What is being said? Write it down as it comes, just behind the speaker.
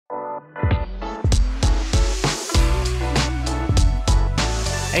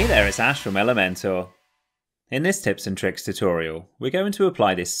Hey there, it's Ash from Elementor. In this tips and tricks tutorial, we're going to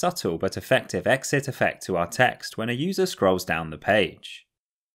apply this subtle but effective exit effect to our text when a user scrolls down the page.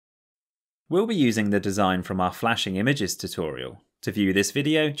 We'll be using the design from our flashing images tutorial. To view this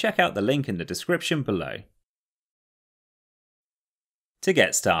video, check out the link in the description below. To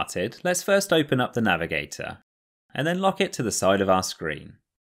get started, let's first open up the navigator, and then lock it to the side of our screen.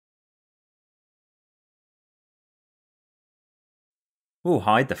 We'll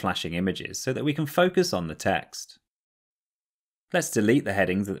hide the flashing images so that we can focus on the text. Let's delete the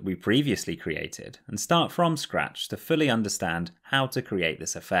headings that we previously created and start from scratch to fully understand how to create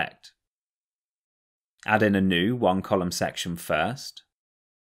this effect. Add in a new one-column section first,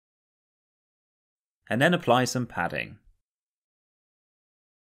 and then apply some padding.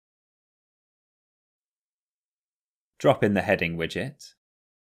 Drop in the heading widget,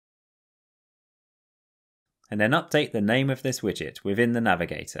 and then update the name of this widget within the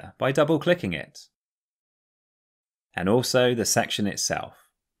navigator by double-clicking it, and also the section itself.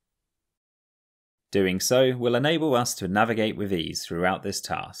 Doing so will enable us to navigate with ease throughout this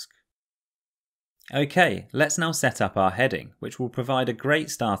task. Okay, let's now set up our heading, which will provide a great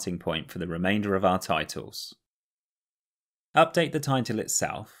starting point for the remainder of our titles. Update the title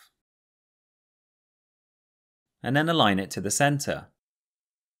itself, and then align it to the center.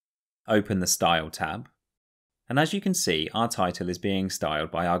 Open the Style tab, and as you can see, our title is being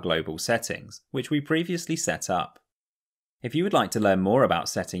styled by our global settings, which we previously set up. If you would like to learn more about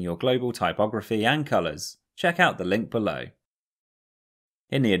setting your global typography and colours, check out the link below.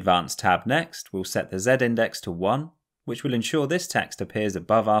 In the Advanced tab next, we'll set the Z-index to 1, which will ensure this text appears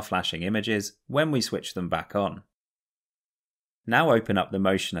above our flashing images when we switch them back on. Now open up the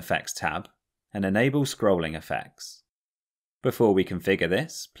Motion Effects tab and enable scrolling effects. Before we configure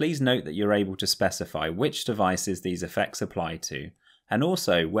this, please note that you're able to specify which devices these effects apply to, and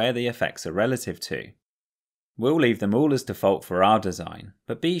also where the effects are relative to. We'll leave them all as default for our design,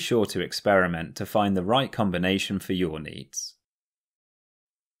 but be sure to experiment to find the right combination for your needs.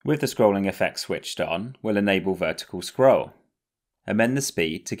 With the scrolling effect switched on, we'll enable vertical scroll. Amend the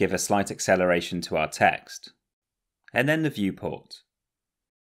speed to give a slight acceleration to our text, and then the viewport.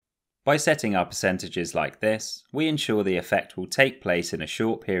 By setting our percentages like this, we ensure the effect will take place in a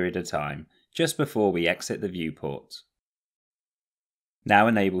short period of time just before we exit the viewport. Now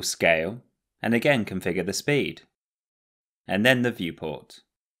enable scale, and again configure the speed, and then the viewport.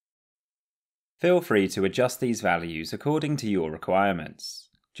 Feel free to adjust these values according to your requirements.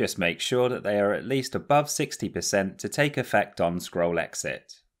 Just make sure that they are at least above 60% to take effect on scroll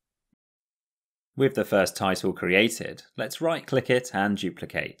exit. With the first title created, let's right-click it and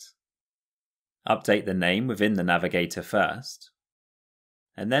duplicate. Update the name within the navigator first,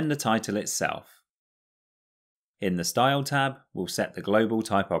 and then the title itself. In the Style tab, we'll set the global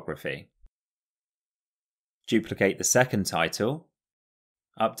typography. Duplicate the second title,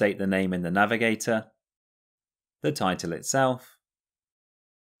 update the name in the navigator, the title itself,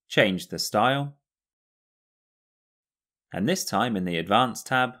 change the style, and this time in the Advanced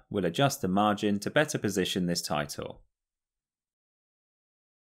tab, we'll adjust the margin to better position this title.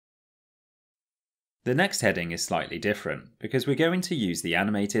 The next heading is slightly different because we're going to use the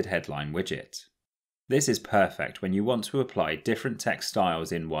animated headline widget. This is perfect when you want to apply different text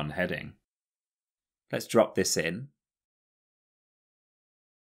styles in one heading. Let's drop this in,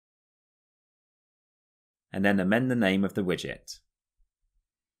 and then amend the name of the widget.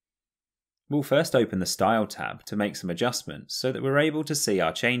 We'll first open the Style tab to make some adjustments so that we're able to see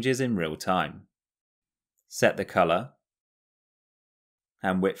our changes in real time. Set the colour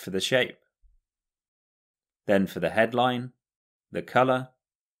and width for the shape. Then for the headline, the colour,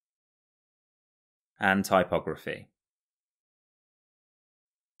 and typography.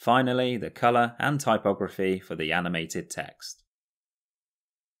 Finally, the colour and typography for the animated text.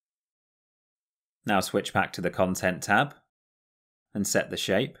 Now switch back to the Content tab and set the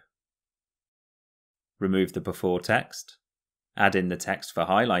shape. Remove the before text, add in the text for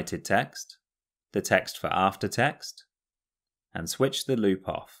highlighted text, the text for after text, and switch the loop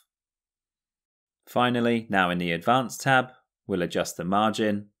off. Finally, now in the Advanced tab, we'll adjust the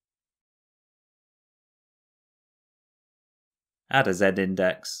margin, add a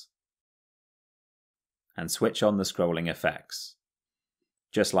Z-index, and switch on the scrolling effects.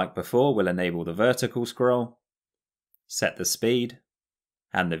 Just like before, we'll enable the vertical scroll, set the speed,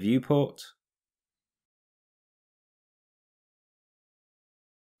 and the viewport,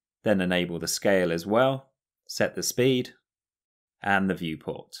 then enable the scale as well, set the speed, and the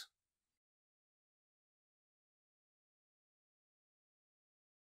viewport.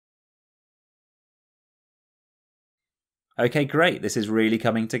 Okay, great, this is really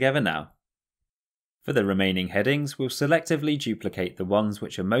coming together now. For the remaining headings, we'll selectively duplicate the ones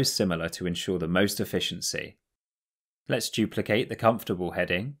which are most similar to ensure the most efficiency. Let's duplicate the comfortable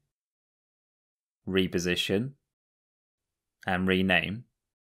heading, reposition, and rename,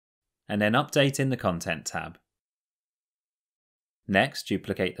 and then update in the Content tab. Next,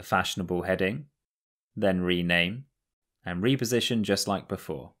 duplicate the fashionable heading, then rename, and reposition just like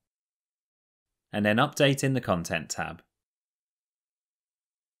before. And then update in the Content tab.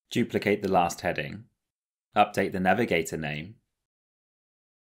 Duplicate the last heading, update the navigator name,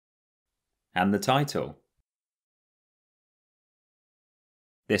 and the title.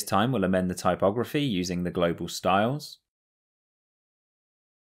 This time we'll amend the typography using the global styles,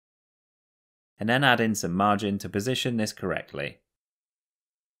 and then add in some margin to position this correctly.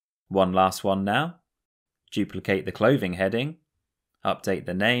 One last one now. Duplicate the clothing heading, update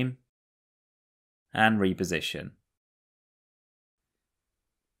the name, and reposition.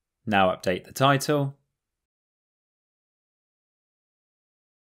 Now update the title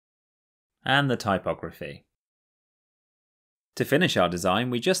and the typography. To finish our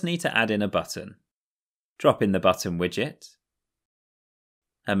design, we just need to add in a button. Drop in the button widget,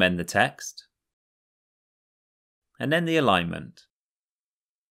 amend the text, and then the alignment.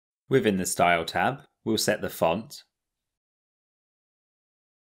 Within the Style tab, we'll set the font,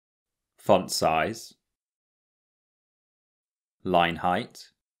 font size, line height,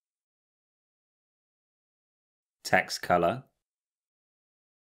 text color,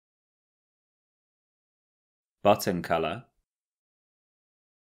 button color,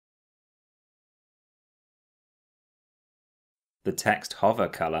 the text hover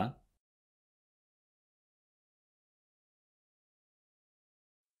color,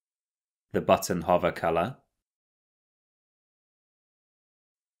 the button hover color,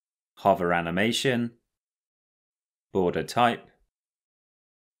 hover animation, border type,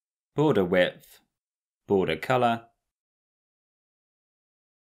 border width, border color,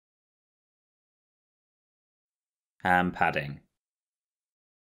 and padding.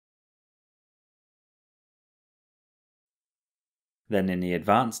 Then in the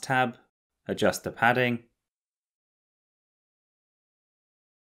Advanced tab, adjust the padding,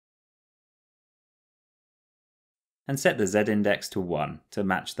 and set the Z-index to 1 to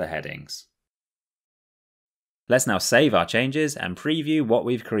match the headings. Let's now save our changes and preview what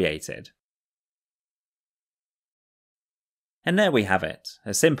we've created. And there we have it,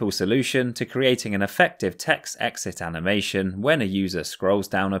 a simple solution to creating an effective text exit animation when a user scrolls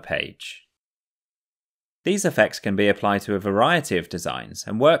down a page. These effects can be applied to a variety of designs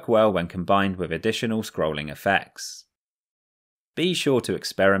and work well when combined with additional scrolling effects. Be sure to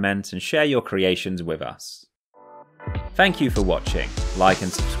experiment and share your creations with us. Thank you for watching. Like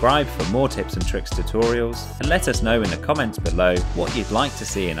and subscribe for more tips and tricks tutorials, and let us know in the comments below what you'd like to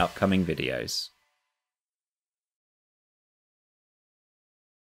see in upcoming videos.